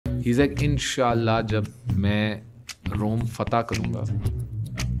He's like, इंशाल्लाह जब मैं रोम फतह करूँगा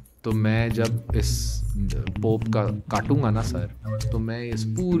तो मैं जब इस पोप का काटूंगा ना सर, तो मैं इस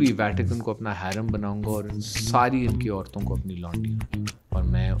पूरी वैटिकन को अपना हैरम बनाऊंगा और सारी इनकी औरतों को अपनी लौंडी, और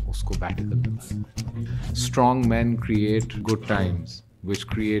मैं उसको वैटिकन बनाऊंगा. Strong man create good times which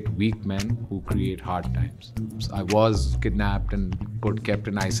create weak men who create hard times. So I was kidnapped and kept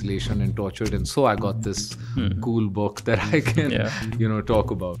in isolation and tortured, and so I got this cool book that I can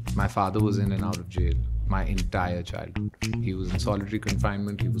talk about. My father was in and out of jail my entire childhood. He was in solitary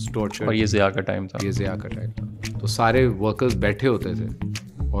confinement, he was tortured. और ये ज़िया का time था. ये ज़िया का time था. तो सारे workers बैठे होते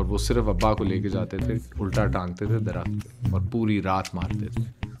थे और वो सिर्फ अब्बा को लेके जाते थे, उल्टा टांगते थे दरख्त पे और पूरी रात मारते थे,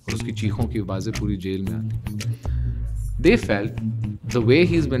 और उसकी चीखों की आवाज़ें पूरी जेल में आती. They felt the way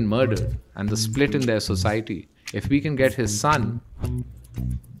he's been murdered and the split in their society, if we can get his son,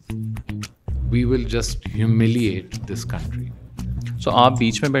 we will just humiliate this country. So आप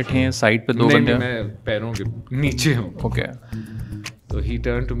बीच में बैठे हैं, साइड पे 2 घंटे? मैं पैरों के नीचे हूँ. Okay. तो he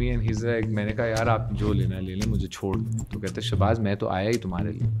turned to me and he's like, मैंने कहा यार आप जो लेना है ले लें, मुझे छोड़ दो. तो कहते शहबाज मैं तो आया ही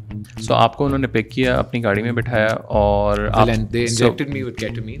तुम्हारे लिए. So आपको उन्होंने पिक किया, अपनी गाड़ी में बिठाया और they injected me with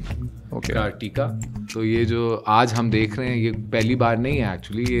ketamine. Okay. का टीका. तो ये जो आज हम देख रहे हैं ये पहली बार नहीं है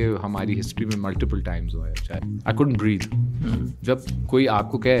एक्चुअली, ये हमारी हिस्ट्री में मल्टीपल टाइम्स हुआ है. चाहे आई कुडंट ब्रीथ. जब कोई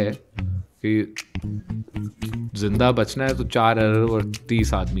आपको कहे कि जिंदा बचना है तो 4 अरब और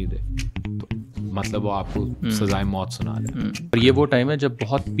 30 आदमी दे, तो मतलब वो आपको सजाए मौत सुना दे. और ये वो टाइम है जब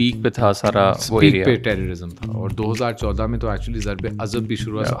बहुत पीक पे था सारा वो पीक एरिया पे टेररिज्म था, और 2014 में तो एक्चुअली ज़रबे अज़ब भी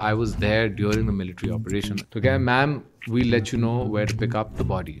शुरू हुआ. सो I was there during the military operation. तो क्या ma'am we let you know where to pick up the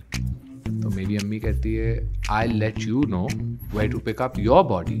body. तो मेरी अम्मी कहती है I let you know where to pick up your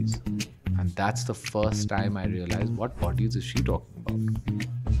bodies, and that's the first time I realise what bodies is she talking about.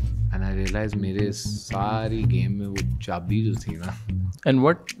 And I realise मेरे सारी game में वो चाबी जो थी ना. And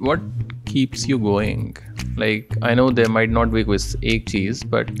what keeps you going? Like I know there might not be कोई एक चीज़,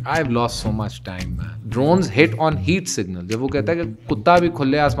 but I've lost so much time, man. Drones hit on heat signal. जब वो कहता है कि कुत्ता भी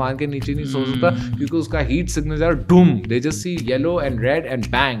खुले आसमान के नीचे नहीं सो सकता क्योंकि उसका हीट सिग्नल है Doom. They just see yellow and red and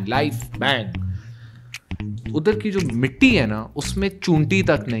bang, life bang. उधर की जो मिट्टी है ना उसमें चूंटी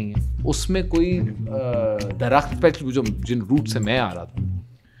तक नहीं है, उसमें कोई दरख्त पे जो जिन रूट से मैं आ रहा था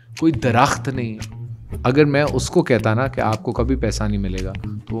कोई दरख्त नहीं है. अगर मैं उसको कहता ना कि आपको कभी पैसा नहीं मिलेगा,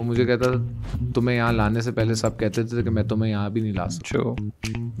 तो वो मुझे कहता तुम्हें यहाँ लाने से पहले सब कहते थे कि मैं तुम्हें यहाँ भी नहीं ला सकता.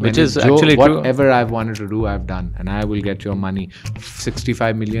 Which is actually true. Whatever I've wanted to do, I've done, and I will get your money.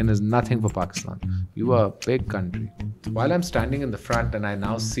 65 million is nothing for Pakistan. You are a big country. While I'm standing in the front and I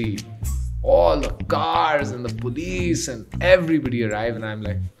now see all the cars and the police and everybody arrive, and I'm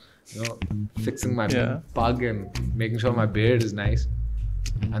like, fixing my pug and making sure my beard is nice.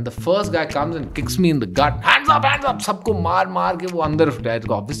 And the first guy comes and kicks me in the gut. Hands up, hands up! सबको मार के वो अंदर उठाया.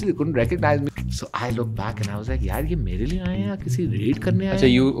 Obviously they couldn't recognize me. So I looked back and I was like, यार ये मेरे लिए आए हैं या किसी रेड करने आए हैं? अच्छा,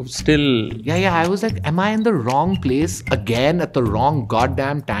 you still... Yeah. I was like, am I in the wrong place again at the wrong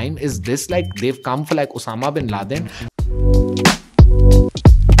goddamn time? Is this like they've come for like Osama bin Laden?